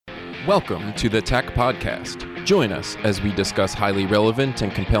Welcome to the TAC Podcast. Join us as we discuss highly relevant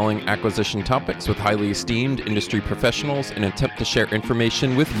and compelling acquisition topics with highly esteemed industry professionals and attempt to share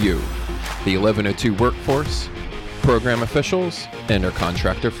information with you, the 1102 workforce, program officials, and our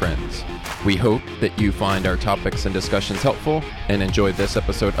contractor friends. We hope that you find our topics and discussions helpful and enjoy this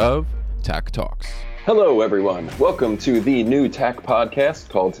episode of TAC Talks. Hello, everyone. Welcome to the new TAC podcast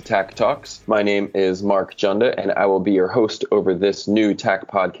called TAC Talks. My name is Mark Junda, and I will be your host over this new TAC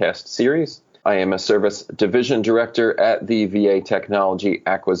podcast series. I am a service division director at the VA Technology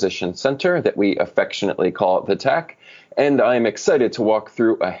Acquisition Center that we affectionately call the TAC, and I am excited to walk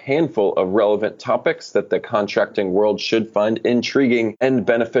through a handful of relevant topics that the contracting world should find intriguing and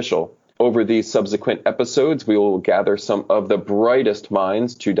beneficial. Over these subsequent episodes, we will gather some of the brightest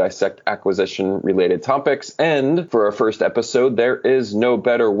minds to dissect acquisition-related topics. And for our first episode, there is no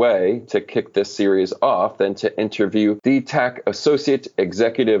better way to kick this series off than to interview the TAC Associate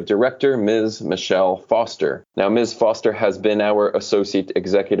Executive Director, Ms. Michelle Foster. Now, Ms. Foster has been our Associate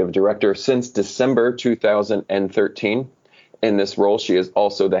Executive Director since December 2013. In this role, she is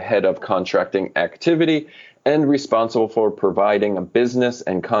also the head of contracting activity and responsible for providing business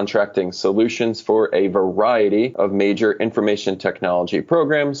and contracting solutions for a variety of major information technology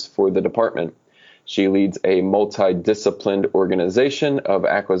programs for the department. She leads a multidisciplined organization of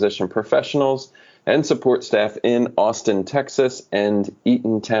acquisition professionals and support staff in Austin, Texas, and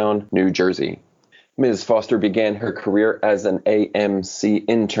Eatontown, New Jersey. Ms. Foster began her career as an AMC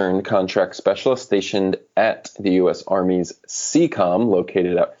intern contract specialist stationed at the U.S. Army's CECOM,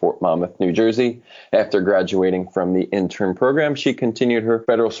 located at Fort Monmouth, New Jersey. After graduating from the intern program, she continued her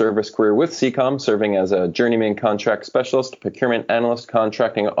federal service career with CECOM, serving as a journeyman contract specialist, procurement analyst,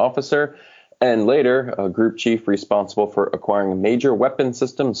 contracting officer, and later a group chief responsible for acquiring major weapon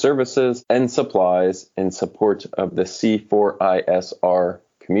system services and supplies in support of the C4ISR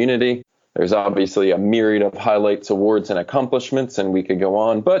community. There's obviously a myriad of highlights, awards, and accomplishments, and we could go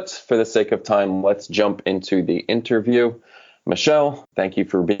on. But for the sake of time, let's jump into the interview. Michelle, thank you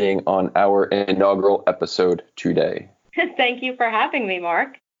for being on our inaugural episode today. Thank you for having me,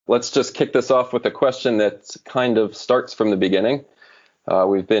 Mark. Let's just kick this off with a question that kind of starts from the beginning.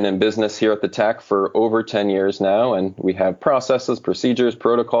 We've been in business here at the TAC for over 10 years now, and we have processes, procedures,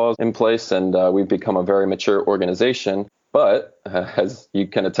 protocols in place, and we've become a very mature organization. But as you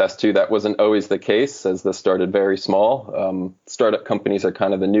can attest to, that wasn't always the case, as this started very small. Startup companies are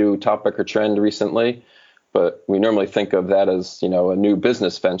kind of the new topic or trend recently, but we normally think of that as, a new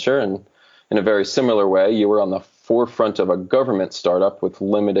business venture. And in a very similar way, you were on the forefront of a government startup with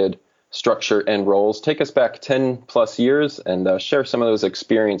limited structure and roles. Take us back 10 plus years and share some of those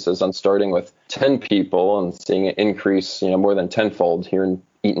experiences on starting with 10 people and seeing it increase, more than tenfold here in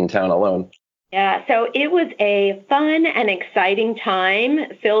Eatontown alone. Yeah, so it was a fun and exciting time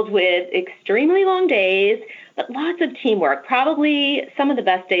filled with extremely long days, but lots of teamwork. Probably some of the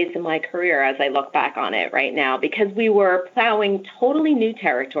best days in my career as I look back on it right now, because we were plowing totally new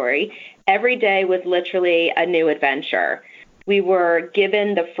territory. Every day was literally a new adventure. We were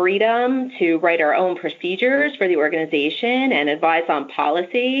given the freedom to write our own procedures for the organization and advise on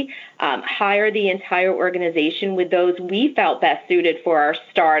policy, hire the entire organization with those we felt best suited for our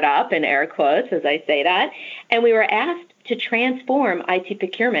startup, in air quotes, as I say that. And we were asked to transform IT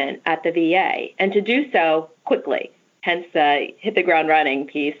procurement at the VA and to do so quickly. Hence the hit the ground running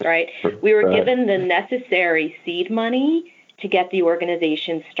piece, right? We were given the necessary seed money to get the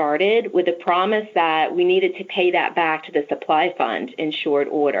organization started with the promise that we needed to pay that back to the supply fund in short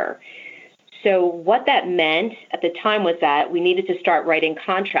order. So what that meant at the time was that we needed to start writing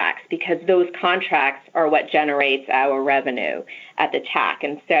contracts, because those contracts are what generates our revenue at the TAC.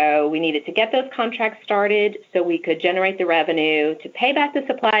 And so we needed to get those contracts started so we could generate the revenue to pay back the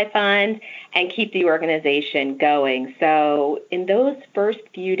supply fund and keep the organization going. So in those first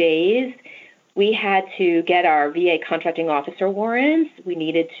few days, we had to get our VA contracting officer warrants. We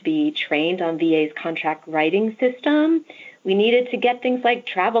needed to be trained on VA's contract writing system. We needed to get things like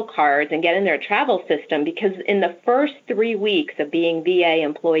travel cards and get in their travel system, because in the first 3 weeks of being VA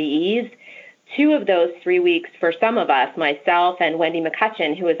employees, 2 of those 3 weeks for some of us, myself and Wendy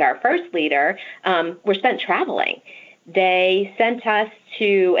McCutcheon, who was our first leader, were spent traveling. They sent us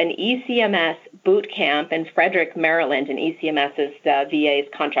to an ECMS boot camp in Frederick, Maryland, and ECMS is the VA's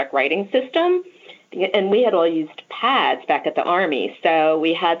contract writing system. And we had all used pads back at the Army, so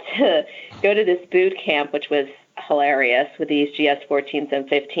we had to go to this boot camp, which was hilarious with these GS-14s and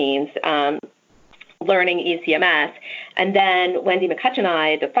 15s. learning ECMS. And then Wendy McCutcheon and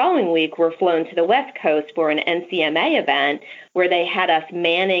I, the following week, were flown to the West Coast for an NCMA event where they had us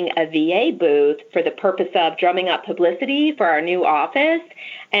manning a VA booth for the purpose of drumming up publicity for our new office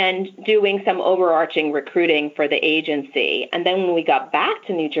and doing some overarching recruiting for the agency. And then when we got back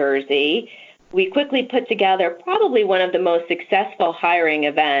to New Jersey, we quickly put together probably one of the most successful hiring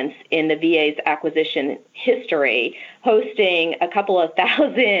events in the VA's acquisition history, hosting a couple of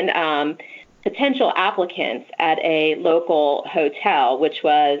thousand potential applicants at a local hotel, which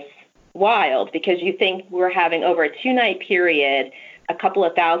was wild because you think we're having over a 2-night period, a couple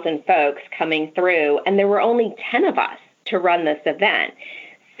of thousand folks coming through, and there were only 10 of us to run this event.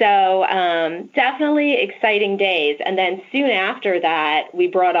 So definitely exciting days. And then soon after that, we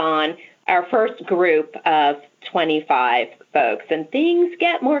brought on our first group of 25 folks, and things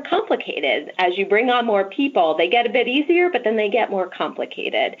get more complicated. As you bring on more people, they get a bit easier, but then they get more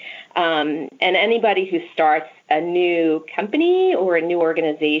complicated. And anybody who starts a new company or a new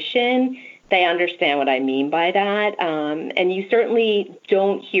organization, they understand what I mean by that. And you certainly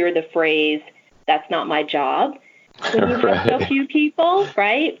don't hear the phrase, "that's not my job," when you have so few people,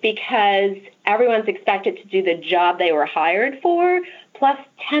 right? Because everyone's expected to do the job they were hired for, plus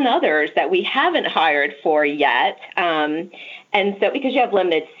 10 others that we haven't hired for yet. And so because you have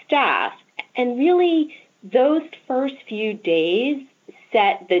limited staff. And really, those first few days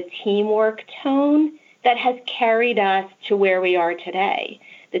set the teamwork tone that has carried us to where we are today.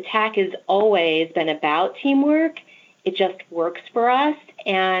 The TAC has always been about teamwork. It just works for us.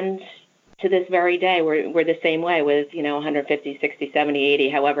 And to this very day, we're the same way with, 150, 60, 70, 80,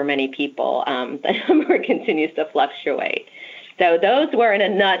 however many people. The number continues to fluctuate. So those were, in a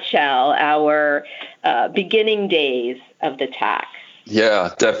nutshell, our beginning days of the TAC.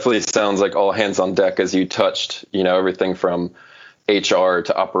 Yeah, definitely sounds like all hands on deck, as you touched, everything from HR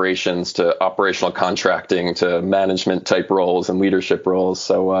to operations to operational contracting to management type roles and leadership roles.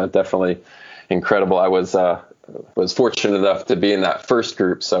 So definitely incredible. I was fortunate enough to be in that first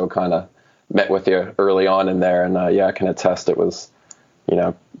group, so kind of met with you early on in there. And I can attest it was,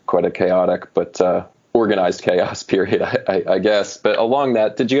 quite a chaotic, but organized chaos period, I guess. But along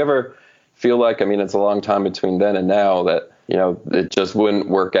that, did you ever feel like, it's a long time between then and now, that, it just wouldn't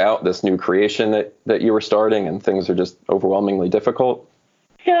work out, this new creation that you were starting, and things are just overwhelmingly difficult?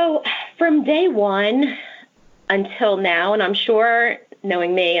 So from day one until now, and I'm sure,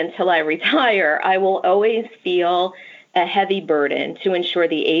 knowing me, until I retire, I will always feel a heavy burden to ensure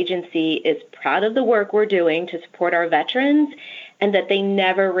the agency is proud of the work we're doing to support our veterans, and that they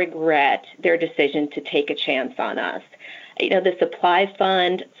never regret their decision to take a chance on us. The Supply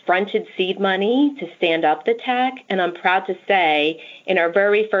Fund fronted seed money to stand up the TAC, and I'm proud to say in our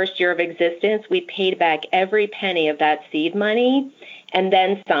very first year of existence, we paid back every penny of that seed money and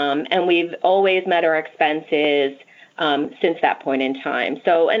then some, and we've always met our expenses since that point in time.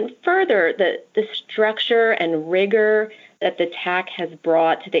 So, and further, the structure and rigor that the TAC has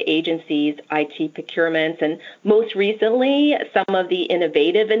brought to the agency's IT procurements, and most recently, some of the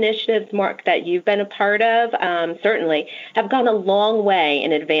innovative initiatives, Mark, that you've been a part of, certainly have gone a long way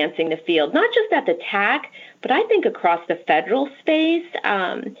in advancing the field, not just at the TAC, but I think across the federal space.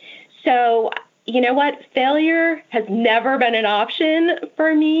 So, you know what? Failure has never been an option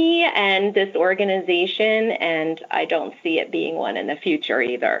for me and this organization, and I don't see it being one in the future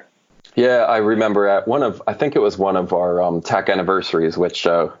either. Yeah, I remember at I think it was one of our TAC anniversaries, which,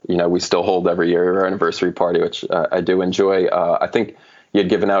 we still hold every year, our anniversary party, which I do enjoy. I think you had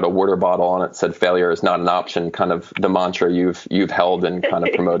given out a water bottle on it, said failure is not an option, kind of the mantra you've held and kind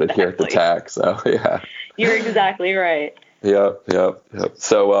of promoted here at the TAC. So, yeah. You're exactly right. Yeah.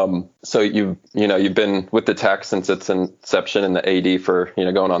 So you've been with the TAC since its inception in the AD for,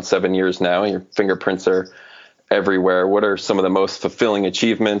 going on 7 years now. Your fingerprints are everywhere. What are some of the most fulfilling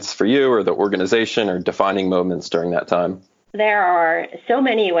achievements for you or the organization, or defining moments during that time? There are so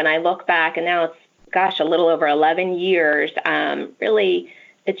many when I look back, and now it's, a little over 11 years, really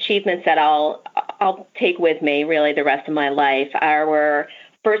achievements that I'll take with me really the rest of my life. Our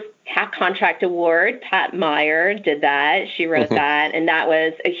first TAC contract award, Pat Meyer did that. She wrote that, and that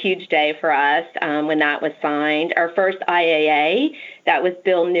was a huge day for us when that was signed. Our first IAA, that was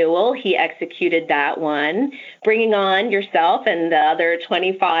Bill Newell. He executed that one. Bringing on yourself and the other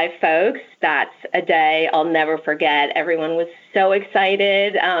 25 folks, that's a day I'll never forget. Everyone was so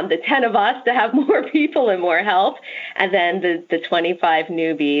excited, the 10 of us, to have more people and more help. And then the 25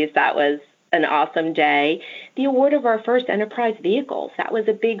 newbies, that was an awesome day. The award of our first enterprise vehicles, that was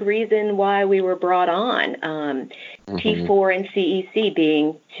a big reason why we were brought on. T4 and CEC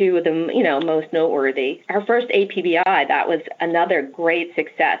being two of the most noteworthy. Our first APBI, that was another great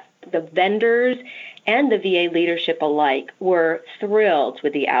success. the vendors and the VA leadership alike were thrilled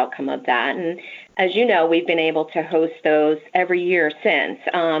with the outcome of that. And as you know, we've been able to host those every year since.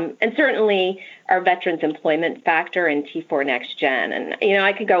 And certainly our Veterans Employment Factor and T4 Next Gen. And,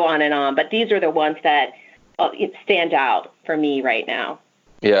 I could go on, but these are the ones that stand out for me right now.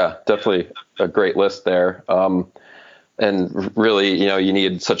 Yeah, definitely a great list there. And really, you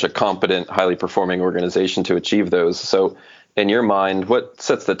need such a competent, highly performing organization to achieve those. So in your mind, what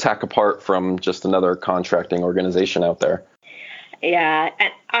sets the TAC apart from just another contracting organization out there? Yeah,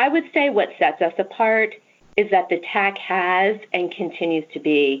 and I would say what sets us apart is that the TAC has and continues to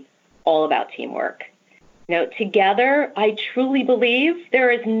be all about teamwork. Together, I truly believe there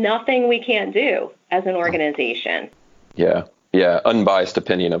is nothing we can't do as an organization. Yeah, unbiased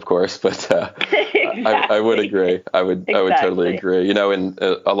opinion, of course, but exactly. I would agree. I would totally agree. In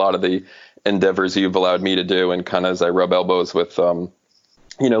a lot of the endeavors you've allowed me to do, and kind of as I rub elbows with,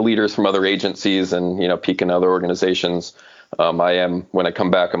 leaders from other agencies and, peek in other organizations, when I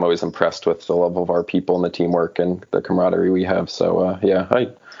come back, I'm always impressed with the level of our people and the teamwork and the camaraderie we have. So, I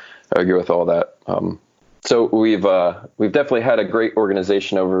agree with all that. So we've definitely had a great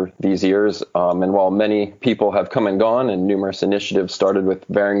organization over these years. And while many people have come and gone and numerous initiatives started with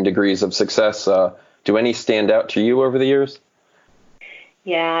varying degrees of success, do any stand out to you over the years?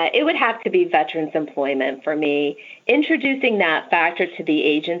 Yeah, it would have to be veterans employment for me. Introducing that factor to the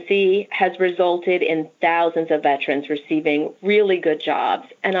agency has resulted in thousands of veterans receiving really good jobs,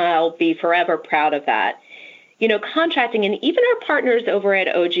 and I'll be forever proud of that. Contracting, and even our partners over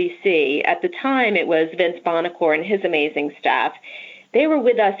at OGC, at the time it was Vince Bonacore and his amazing staff, they were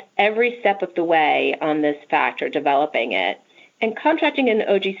with us every step of the way on this factor, developing it. And contracting and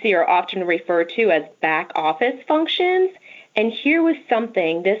OGC are often referred to as back office functions. And here was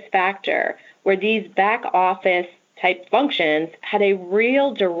something, this factor, where these back office type functions had a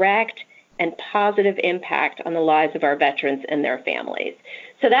real direct and positive impact on the lives of our veterans and their families.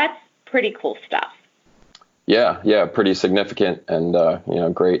 So that's pretty cool stuff. Yeah, pretty significant and,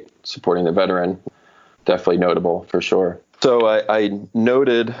 great supporting the veteran. Definitely notable for sure. So I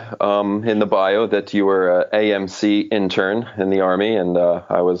noted in the bio that you were an AMC intern in the Army, and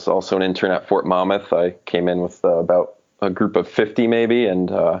I was also an intern at Fort Monmouth. I came in with about a group of 50 maybe, and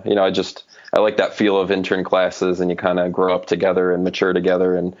I like that feel of intern classes, and you kind of grow up together and mature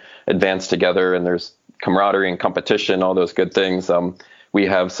together and advance together, and there's camaraderie and competition, all those good things. We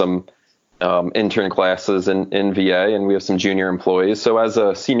have some intern classes in VA, and we have some junior employees. So as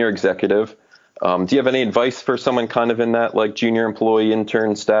a senior executive, do you have any advice for someone kind of in that like junior employee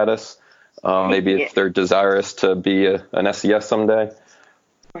intern status? Maybe if they're desirous to be an SES someday?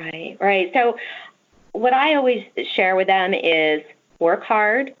 Right. So what I always share with them is work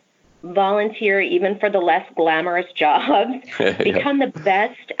hard, volunteer even for the less glamorous jobs, become the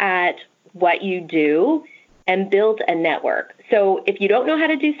best at what you do, and build a network. So if you don't know how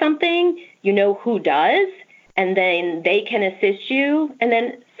to do something, you know who does, and then they can assist you. And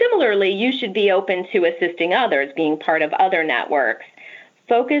then similarly, you should be open to assisting others, being part of other networks.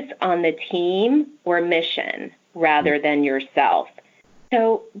 Focus on the team or mission rather than yourself.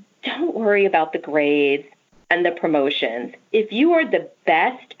 So don't worry about the grades and the promotions. If you are the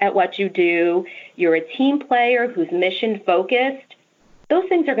best at what you do, you're a team player who's mission focused, those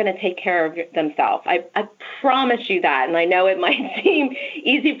things are going to take care of themselves. I promise you that. And I know it might seem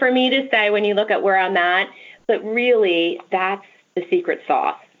easy for me to say when you look at where I'm at, but really that's the secret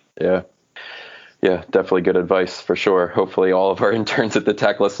sauce. Yeah, definitely good advice for sure. Hopefully all of our interns at the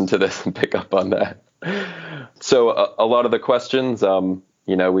TAC listen to this and pick up on that. So a lot of the questions,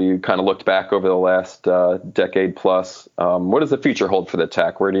 we kind of looked back over the last decade plus. What does the future hold for the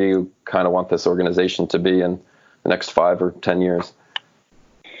TAC? Where do you kind of want this organization to be in the next 5 or 10 years?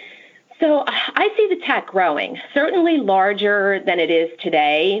 So I see the TAC growing, certainly larger than it is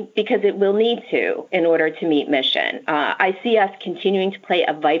today, because it will need to in order to meet mission. I see us continuing to play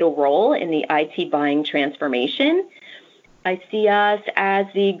a vital role in the IT buying transformation. I see us as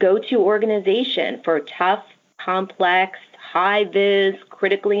the go-to organization for tough, complex, high-vis,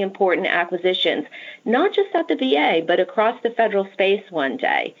 critically important acquisitions, not just at the VA, but across the federal space one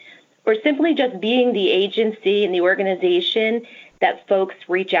day, or simply just being the agency and the organization that folks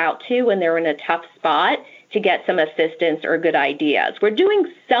reach out to when they're in a tough spot to get some assistance or good ideas. We're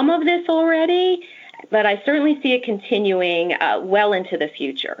doing some of this already, but I certainly see it continuing well into the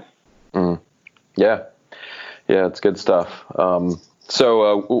future. Yeah, it's good stuff.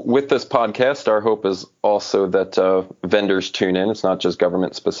 So with this podcast, our hope is also that vendors tune in. It's not just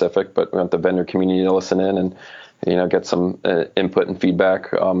government specific, but we want the vendor community to listen in and get some input and feedback.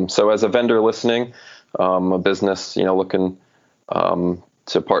 So as a vendor listening, a business looking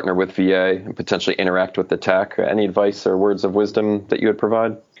to partner with VA and potentially interact with the TAC. Any advice or words of wisdom that you would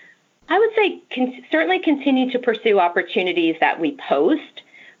provide? I would say certainly continue to pursue opportunities that we post.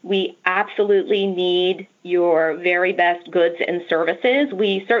 We absolutely need your very best goods and services.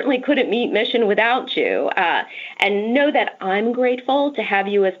 We certainly couldn't meet mission without you. And know that I'm grateful to have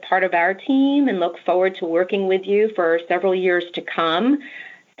you as part of our team and look forward to working with you for several years to come.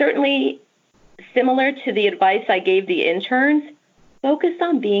 Certainly, similar to the advice I gave the interns, focus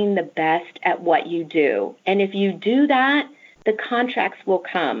on being the best at what you do. And if you do that, the contracts will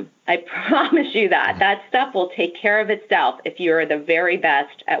come. I promise you that. That stuff will take care of itself if you're the very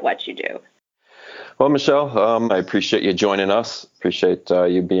best at what you do. Well, Michelle, I appreciate you joining us. Appreciate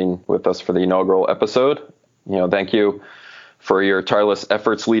you being with us for the inaugural episode. Thank you for your tireless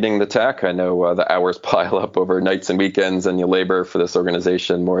efforts leading the TAC. I know the hours pile up over nights and weekends, and you labor for this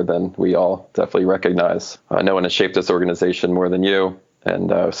organization more than we all definitely recognize. No one has shaped this organization more than you.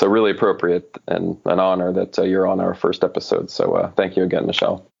 And so really appropriate and an honor that you're on our first episode. So thank you again,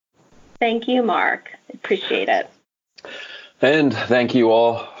 Michelle. Thank you, Mark. Appreciate it. And thank you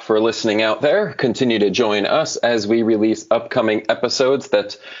all for listening out there. Continue to join us as we release upcoming episodes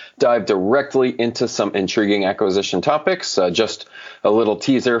that dive directly into some intriguing acquisition topics. Just a little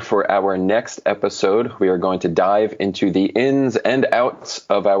teaser for our next episode. We are going to dive into the ins and outs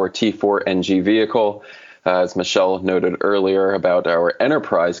of our T4NG vehicle. As Michelle noted earlier about our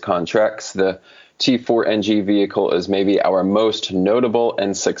enterprise contracts, the T4NG vehicle is maybe our most notable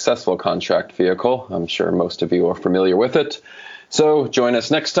and successful contract vehicle. I'm sure most of you are familiar with it. So join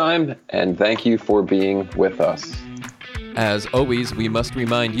us next time, and thank you for being with us. As always, we must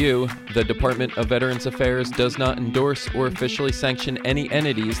remind you, the Department of Veterans Affairs does not endorse or officially sanction any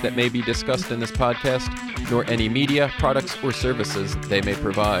entities that may be discussed in this podcast, nor any media, products, or services they may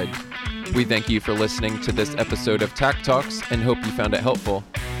provide. We thank you for listening to this episode of TAC Talks and hope you found it helpful.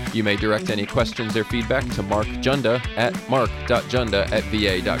 You may direct any questions or feedback to Mark Junda at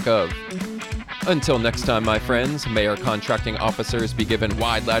mark.junda@va.gov. Until next time, my friends, may our contracting officers be given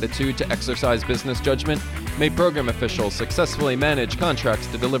wide latitude to exercise business judgment, may program officials successfully manage contracts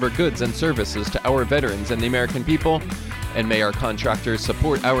to deliver goods and services to our veterans and the American people, and may our contractors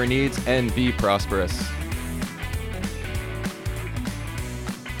support our needs and be prosperous.